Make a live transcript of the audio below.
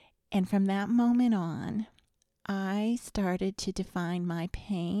And from that moment on, I started to define my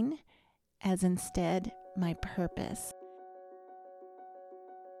pain as instead my purpose.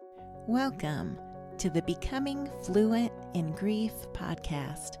 Welcome to the Becoming Fluent in Grief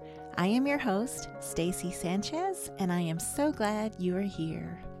podcast. I am your host, Stacy Sanchez, and I am so glad you are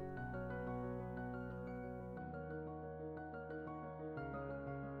here.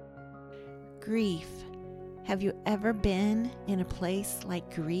 Grief. Have you ever been in a place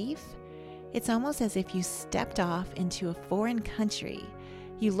like grief? It's almost as if you stepped off into a foreign country.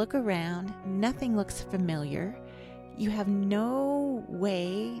 You look around, nothing looks familiar. You have no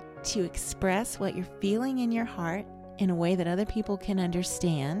way to express what you're feeling in your heart in a way that other people can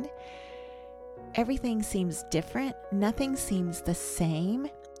understand. Everything seems different. Nothing seems the same.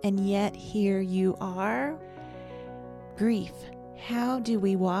 And yet here you are. Grief. How do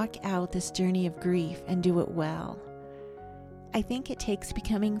we walk out this journey of grief and do it well? I think it takes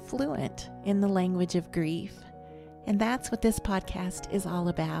becoming fluent in the language of grief. And that's what this podcast is all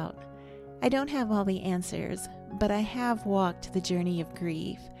about. I don't have all the answers, but I have walked the journey of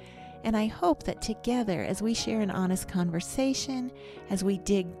grief. And I hope that together, as we share an honest conversation, as we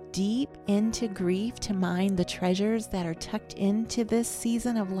dig deep into grief to mine the treasures that are tucked into this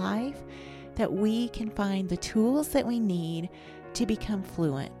season of life, that we can find the tools that we need to become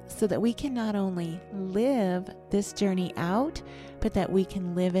fluent so that we can not only live this journey out, but that we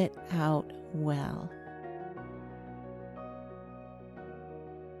can live it out well.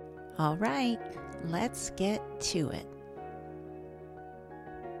 All right, let's get to it.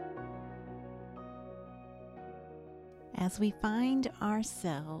 As we find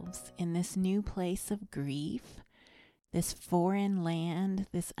ourselves in this new place of grief, this foreign land,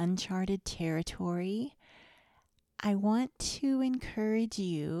 this uncharted territory, I want to encourage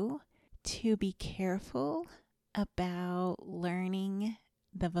you to be careful about learning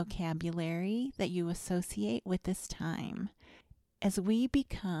the vocabulary that you associate with this time. As we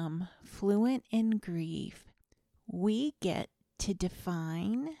become fluent in grief, we get to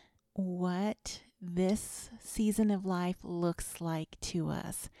define what this season of life looks like to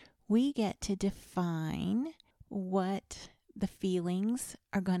us. We get to define what the feelings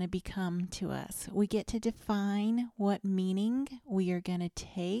are going to become to us. We get to define what meaning we are going to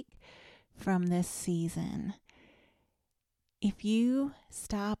take from this season. If you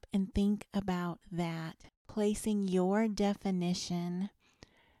stop and think about that, placing your definition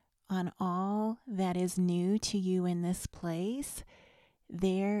on all that is new to you in this place,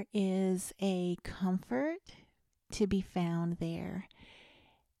 there is a comfort to be found there.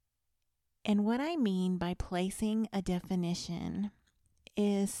 And what I mean by placing a definition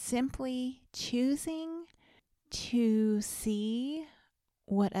is simply choosing to see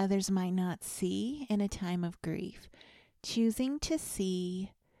what others might not see in a time of grief. Choosing to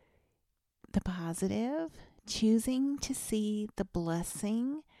see the positive, choosing to see the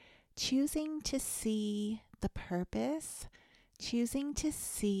blessing, choosing to see the purpose, choosing to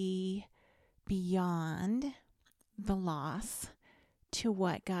see beyond the loss to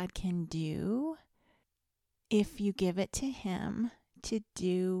what God can do if you give it to Him to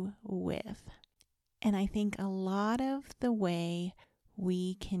do with. And I think a lot of the way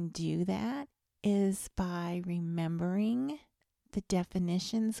we can do that is by remembering the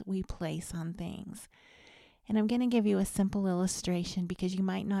definitions we place on things. And I'm going to give you a simple illustration because you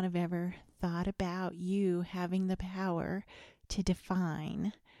might not have ever thought about you having the power to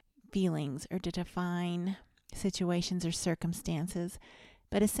define feelings or to define situations or circumstances.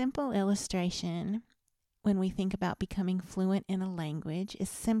 But a simple illustration when we think about becoming fluent in a language is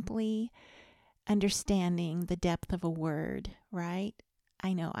simply understanding the depth of a word, right?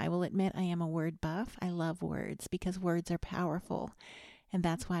 I know, I will admit I am a word buff. I love words because words are powerful. And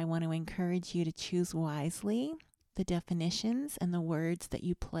that's why I want to encourage you to choose wisely the definitions and the words that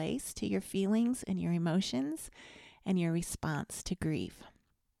you place to your feelings and your emotions and your response to grief.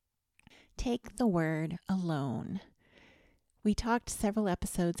 Take the word alone. We talked several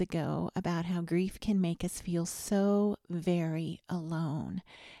episodes ago about how grief can make us feel so very alone.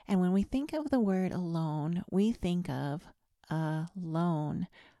 And when we think of the word alone, we think of alone,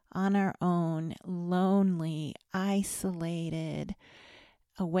 on our own, lonely, isolated,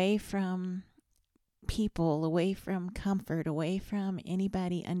 away from people, away from comfort, away from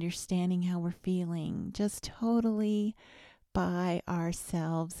anybody understanding how we're feeling, just totally by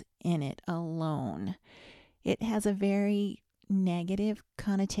ourselves in it alone. It has a very negative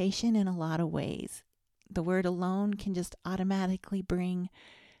connotation in a lot of ways. The word alone can just automatically bring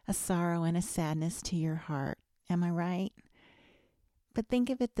a sorrow and a sadness to your heart. Am I right? But think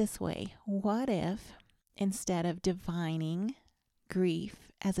of it this way. What if, instead of defining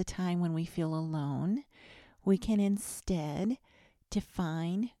grief as a time when we feel alone. We can instead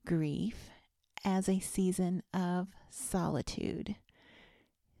define grief as a season of solitude.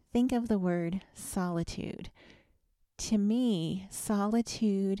 Think of the word solitude. To me,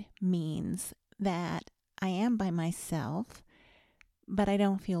 solitude means that I am by myself, but I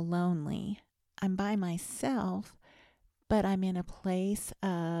don't feel lonely. I'm by myself, but I'm in a place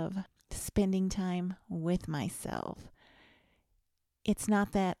of spending time with myself. It's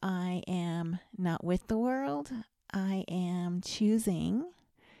not that I am not with the world. I am choosing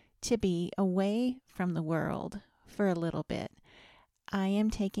to be away from the world for a little bit. I am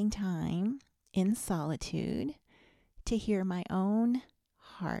taking time in solitude to hear my own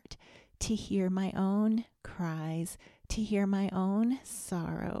heart, to hear my own cries, to hear my own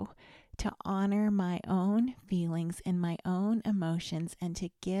sorrow, to honor my own feelings and my own emotions, and to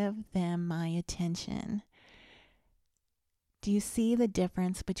give them my attention. Do you see the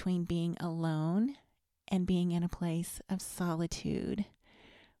difference between being alone and being in a place of solitude?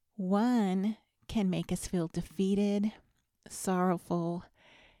 One can make us feel defeated, sorrowful,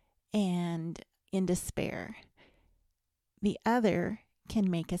 and in despair. The other can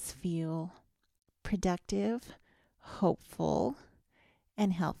make us feel productive, hopeful,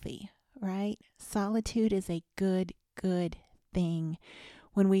 and healthy, right? Solitude is a good thing.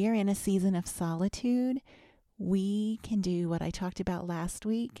 When we are in a season of solitude, we can do what I talked about last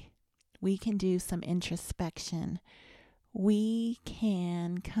week. We can do some introspection. We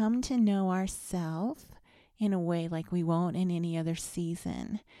can come to know ourselves in a way like we won't in any other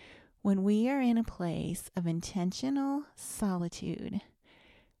season. When we are in a place of intentional solitude,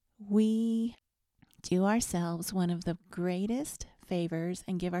 we do ourselves one of the greatest favors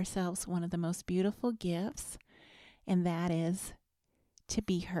and give ourselves one of the most beautiful gifts, and that is to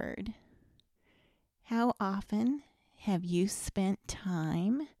be heard. How often have you spent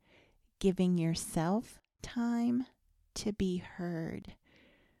time giving yourself time to be heard?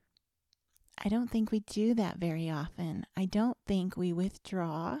 I don't think we do that very often. I don't think we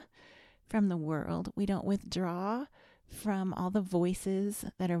withdraw from the world. We don't withdraw from all the voices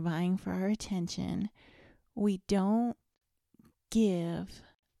that are vying for our attention. We don't give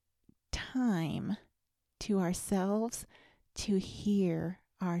time to ourselves to hear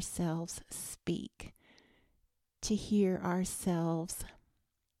ourselves speak, to hear ourselves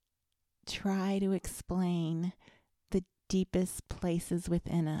try to explain the deepest places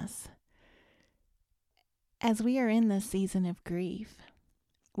within us. As we are in this season of grief,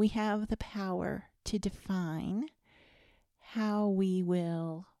 we have the power to define how we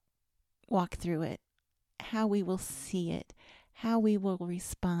will walk through it, how we will see it, how we will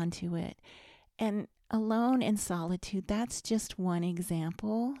respond to it. And alone in solitude, that's just one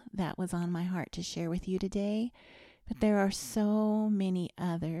example that was on my heart to share with you today. But there are so many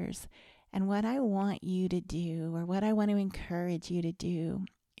others. And what I want you to do, or what I want to encourage you to do,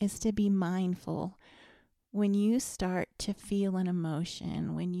 is to be mindful when you start to feel an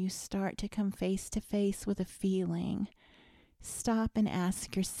emotion, when you start to come face to face with a feeling. Stop and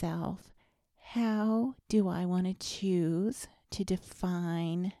ask yourself, how do I want to choose to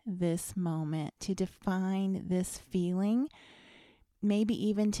define this moment, to define this feeling, maybe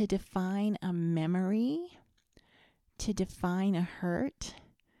even to define a memory, to define a hurt?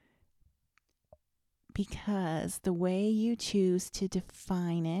 Because the way you choose to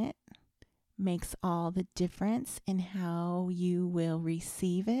define it makes all the difference in how you will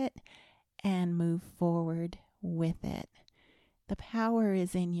receive it and move forward with it. The power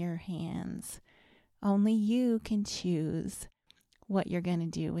is in your hands. Only you can choose what you're going to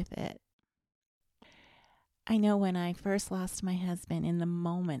do with it. I know when I first lost my husband, in the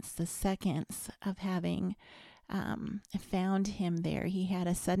moments, the seconds of having found him there, he had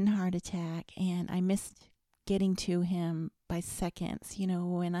a sudden heart attack, and I missed getting to him by seconds. You know,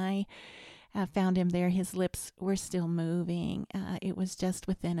 when I found him there, his lips were still moving. It was just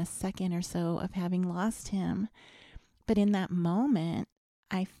within a second or so of having lost him. But in that moment,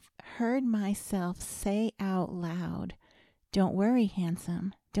 I heard myself say out loud, "Don't worry,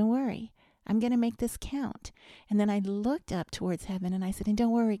 handsome. Don't worry. I'm going to make this count." And then I looked up towards heaven and I said, "And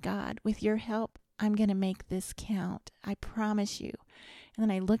don't worry, God, with your help, I'm going to make this count. I promise you." And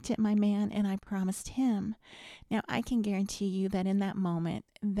then I looked at my man and I promised him. Now, I can guarantee you that in that moment,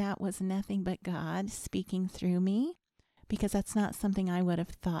 that was nothing but God speaking through me, because that's not something I would have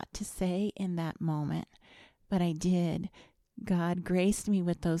thought to say in that moment. But I did. God graced me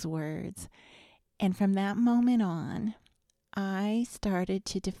with those words. And from that moment on, I started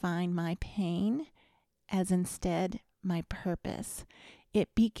to define my pain as instead my purpose.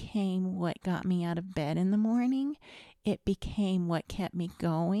 It became what got me out of bed in the morning. It became what kept me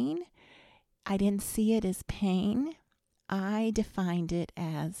going. I didn't see it as pain. I defined it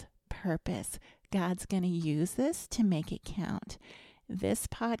as purpose. God's going to use this to make it count. This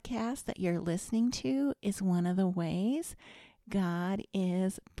podcast that you're listening to is one of the ways God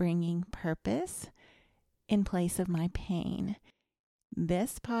is bringing purpose in place of my pain.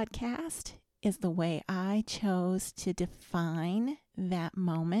 This podcast is the way I chose to define that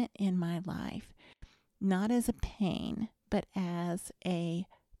moment in my life, not as a pain, but as a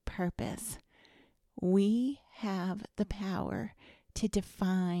purpose. We have the power to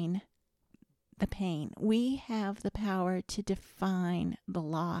define the pain. We have the power to define the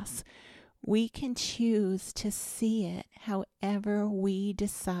loss. We can choose to see it however we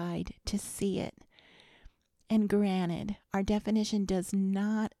decide to see it. And granted, our definition does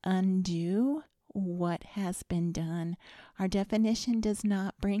not undo what has been done. Our definition does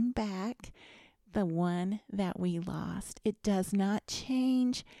not bring back the one that we lost. It does not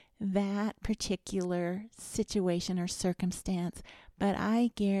change that particular situation or circumstance. But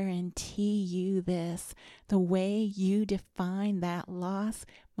I guarantee you this, the way you define that loss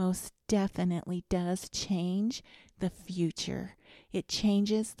most definitely does change the future. It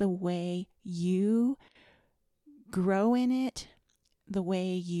changes the way you grow in it, the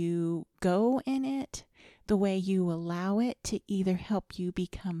way you go in it, the way you allow it to either help you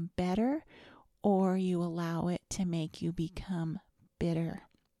become better or you allow it to make you become bitter.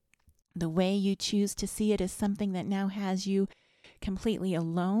 The way you choose to see it as something that now has you completely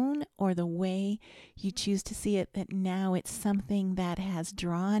alone, or the way you choose to see it that now it's something that has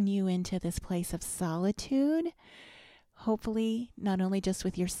drawn you into this place of solitude, hopefully not only just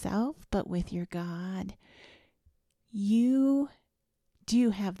with yourself, but with your God. You do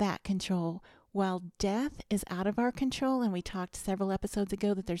have that control. While death is out of our control, and we talked several episodes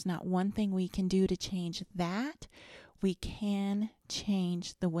ago that there's not one thing we can do to change that, we can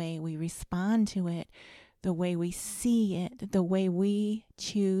change the way we respond to it, the way we see it, the way we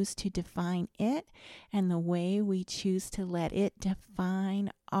choose to define it, and the way we choose to let it define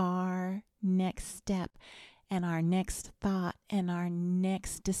our next step and our next thought and our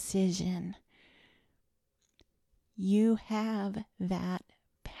next decision. You have that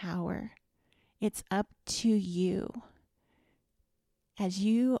power. It's up to you. As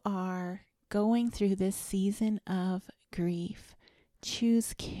you are going through this season of grief,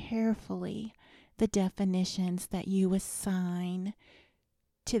 choose carefully the definitions that you assign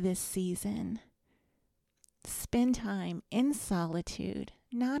to this season. Spend time in solitude,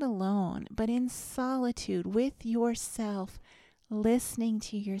 not alone, but in solitude with yourself, listening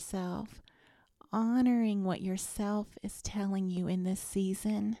to yourself, honoring what yourself is telling you in this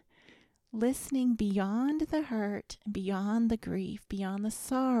season, listening beyond the hurt, beyond the grief, beyond the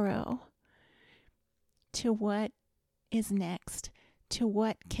sorrow, to what is next, to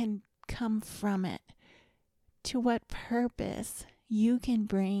what can come from it, to what purpose you can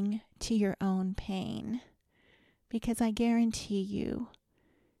bring to your own pain. Because I guarantee you,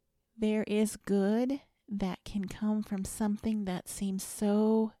 there is good that can come from something that seems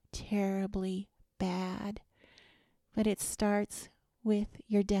so terribly bad. But it starts with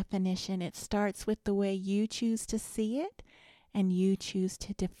your definition. It starts with the way you choose to see it, and you choose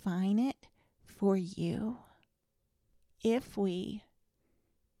to define it for you. If we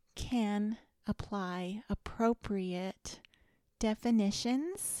can apply appropriate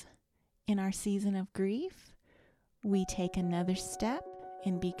definitions in our season of grief, we take another step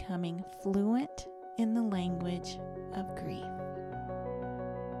in becoming fluent in the language of grief.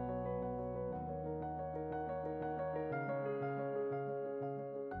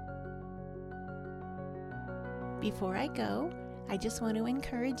 Before I go, I just want to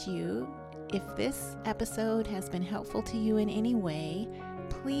encourage you, if this episode has been helpful to you in any way,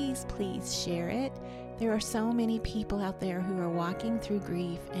 please share it. There are so many people out there who are walking through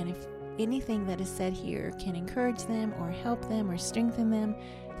grief, and if anything that is said here can encourage them or help them or strengthen them,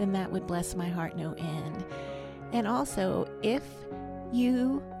 then that would bless my heart no end. And also, if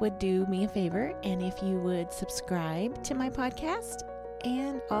you would do me a favor and if you would subscribe to my podcast,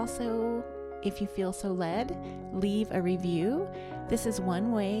 and also, if you feel so led, leave a review. This is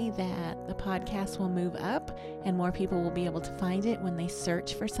one way that the podcast will move up and more people will be able to find it when they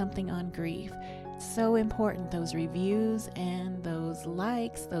search for something on grief. It's so important, those reviews and those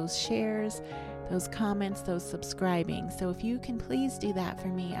likes, those shares, those comments, those subscribing. So if you can please do that for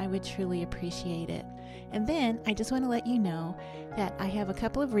me, I would truly appreciate it. And then I just want to let you know that I have a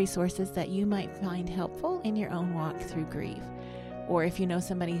couple of resources that you might find helpful in your own walk through grief, or if you know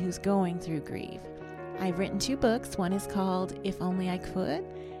somebody who's going through grief. I've written 2 books. One is called If Only I Could,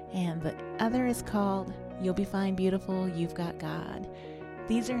 and the other is called You'll Be Fine, Beautiful, You've Got God.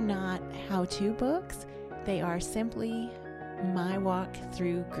 These are not how-to books. They are simply my walk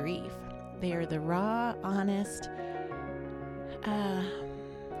through grief. They are the raw, honest,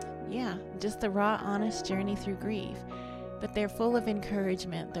 just the raw, honest journey through grief. But they're full of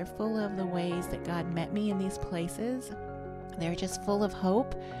encouragement. They're full of the ways that God met me in these places. They're just full of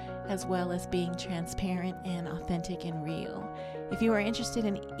hope, as well as being transparent and authentic and real. If you are interested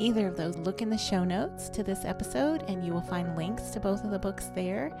in either of those, look in the show notes to this episode and you will find links to both of the books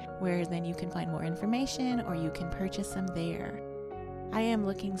there, where then you can find more information or you can purchase them there. I am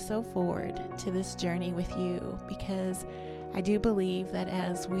looking so forward to this journey with you, because I do believe that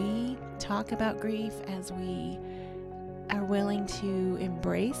as we talk about grief, as we are willing to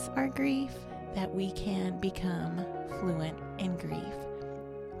embrace our grief, that we can become fluent in grief.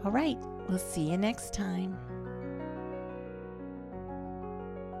 All right, we'll see you next time.